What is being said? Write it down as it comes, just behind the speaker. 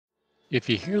If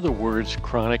you hear the words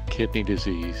chronic kidney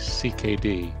disease,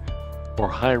 CKD, or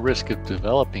high risk of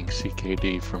developing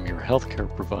CKD from your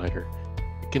healthcare provider,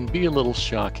 it can be a little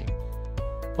shocking.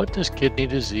 What does kidney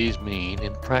disease mean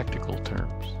in practical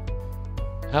terms?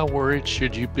 How worried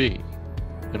should you be?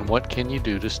 And what can you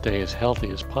do to stay as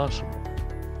healthy as possible?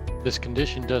 This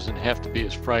condition doesn't have to be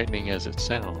as frightening as it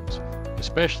sounds,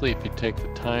 especially if you take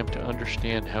the time to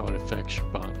understand how it affects your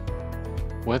body.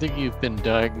 Whether you've been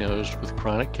diagnosed with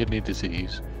chronic kidney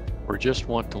disease or just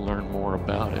want to learn more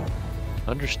about it,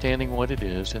 understanding what it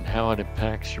is and how it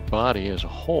impacts your body as a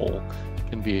whole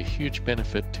can be a huge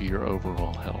benefit to your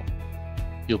overall health.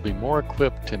 You'll be more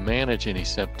equipped to manage any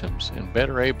symptoms and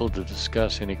better able to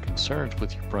discuss any concerns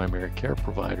with your primary care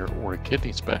provider or a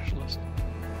kidney specialist.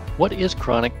 What is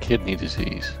chronic kidney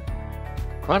disease?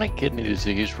 Chronic kidney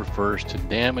disease refers to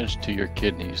damage to your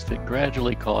kidneys that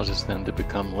gradually causes them to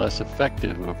become less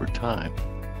effective over time.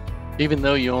 Even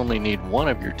though you only need one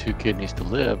of your two kidneys to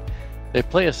live, they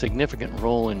play a significant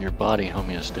role in your body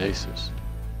homeostasis.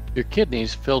 Your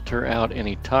kidneys filter out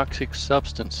any toxic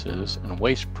substances and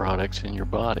waste products in your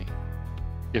body.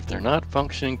 If they're not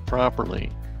functioning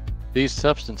properly, these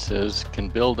substances can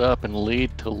build up and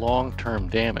lead to long-term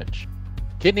damage.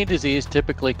 Kidney disease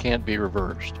typically can't be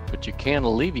reversed, but you can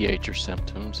alleviate your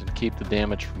symptoms and keep the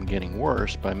damage from getting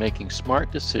worse by making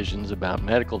smart decisions about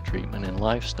medical treatment and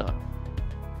lifestyle.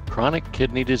 Chronic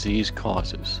kidney disease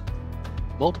causes.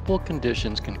 Multiple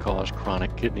conditions can cause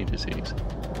chronic kidney disease,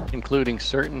 including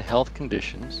certain health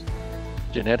conditions,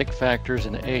 genetic factors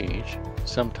and age,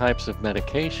 some types of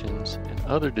medications, and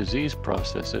other disease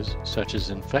processes such as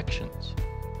infections.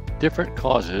 Different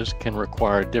causes can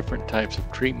require different types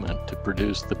of treatment to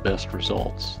produce the best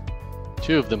results.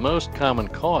 Two of the most common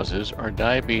causes are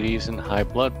diabetes and high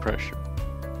blood pressure,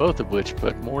 both of which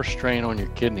put more strain on your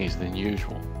kidneys than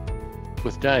usual.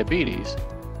 With diabetes,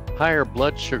 higher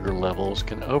blood sugar levels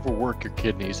can overwork your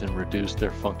kidneys and reduce their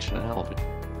functionality.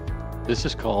 This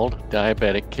is called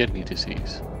diabetic kidney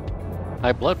disease.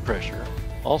 High blood pressure,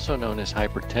 also known as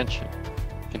hypertension,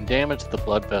 can damage the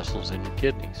blood vessels in your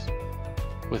kidneys.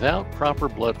 Without proper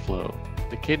blood flow,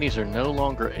 the kidneys are no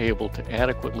longer able to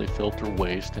adequately filter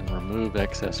waste and remove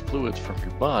excess fluids from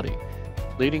your body,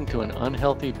 leading to an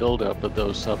unhealthy buildup of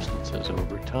those substances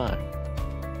over time.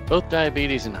 Both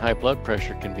diabetes and high blood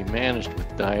pressure can be managed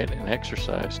with diet and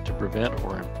exercise to prevent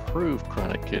or improve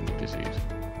chronic kidney disease,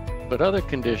 but other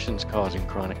conditions causing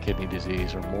chronic kidney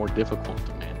disease are more difficult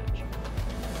to manage.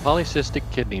 Polycystic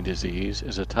kidney disease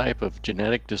is a type of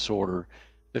genetic disorder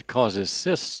that causes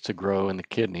cysts to grow in the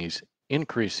kidneys,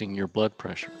 increasing your blood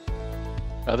pressure.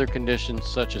 Other conditions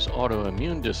such as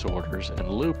autoimmune disorders and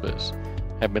lupus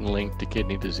have been linked to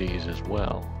kidney disease as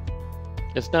well.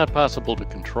 It's not possible to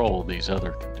control these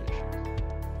other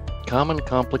conditions. Common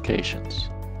complications.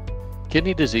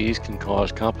 Kidney disease can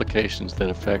cause complications that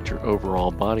affect your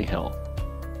overall body health.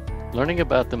 Learning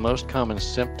about the most common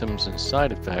symptoms and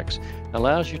side effects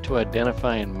allows you to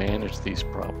identify and manage these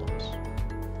problems.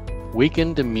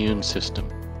 Weakened immune system.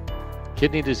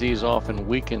 Kidney disease often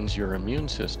weakens your immune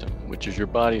system, which is your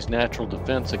body's natural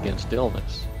defense against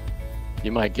illness.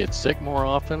 You might get sick more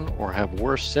often or have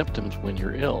worse symptoms when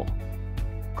you're ill.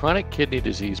 Chronic kidney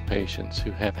disease patients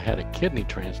who have had a kidney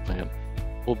transplant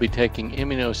will be taking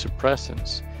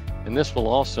immunosuppressants, and this will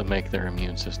also make their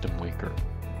immune system weaker.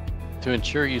 To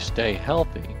ensure you stay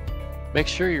healthy, make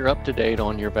sure you're up to date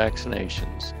on your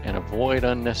vaccinations and avoid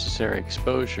unnecessary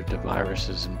exposure to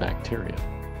viruses and bacteria.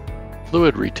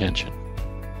 Fluid retention.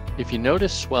 If you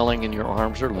notice swelling in your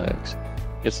arms or legs,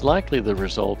 it's likely the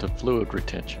result of fluid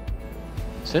retention.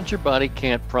 Since your body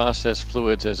can't process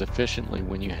fluids as efficiently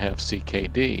when you have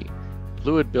CKD,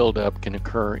 fluid buildup can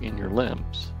occur in your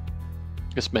limbs.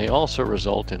 This may also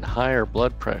result in higher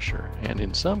blood pressure and,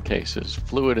 in some cases,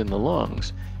 fluid in the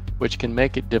lungs, which can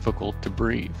make it difficult to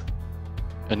breathe.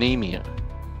 Anemia.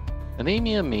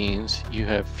 Anemia means you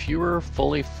have fewer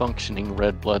fully functioning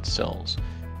red blood cells,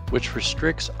 which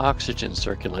restricts oxygen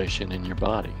circulation in your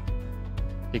body.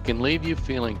 It can leave you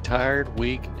feeling tired,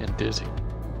 weak, and dizzy.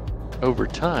 Over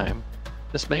time,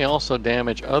 this may also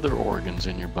damage other organs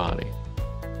in your body,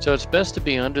 so it's best to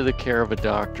be under the care of a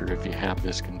doctor if you have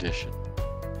this condition.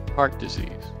 Heart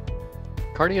disease.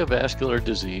 Cardiovascular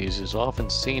disease is often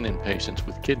seen in patients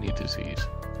with kidney disease.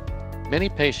 Many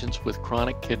patients with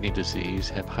chronic kidney disease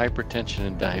have hypertension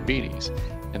and diabetes,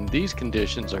 and these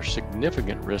conditions are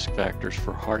significant risk factors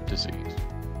for heart disease,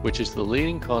 which is the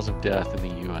leading cause of death in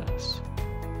the U.S.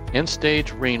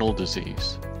 End-stage renal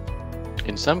disease.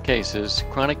 In some cases,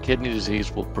 chronic kidney disease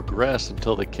will progress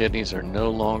until the kidneys are no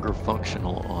longer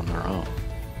functional on their own.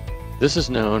 This is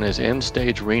known as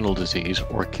end-stage renal disease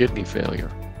or kidney failure.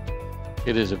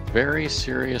 It is a very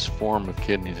serious form of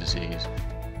kidney disease,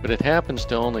 but it happens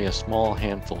to only a small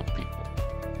handful of people.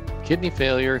 Kidney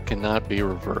failure cannot be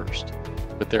reversed,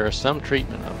 but there are some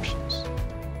treatment options.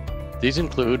 These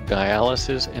include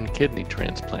dialysis and kidney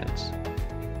transplants.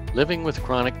 Living with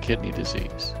chronic kidney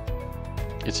disease.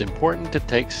 It's important to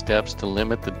take steps to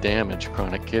limit the damage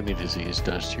chronic kidney disease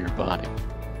does to your body.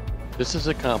 This is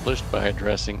accomplished by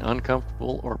addressing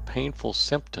uncomfortable or painful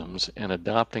symptoms and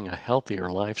adopting a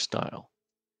healthier lifestyle.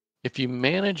 If you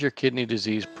manage your kidney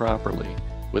disease properly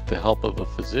with the help of a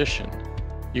physician,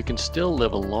 you can still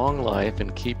live a long life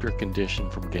and keep your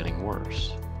condition from getting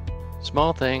worse.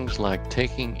 Small things like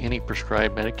taking any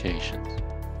prescribed medications,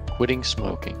 quitting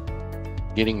smoking,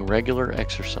 getting regular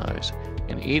exercise,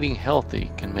 and eating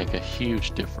healthy can make a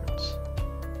huge difference.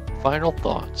 Final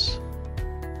thoughts.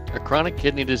 A chronic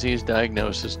kidney disease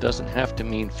diagnosis doesn't have to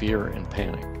mean fear and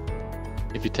panic.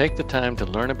 If you take the time to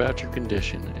learn about your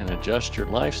condition and adjust your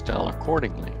lifestyle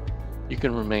accordingly, you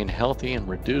can remain healthy and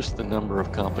reduce the number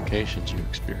of complications you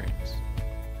experience.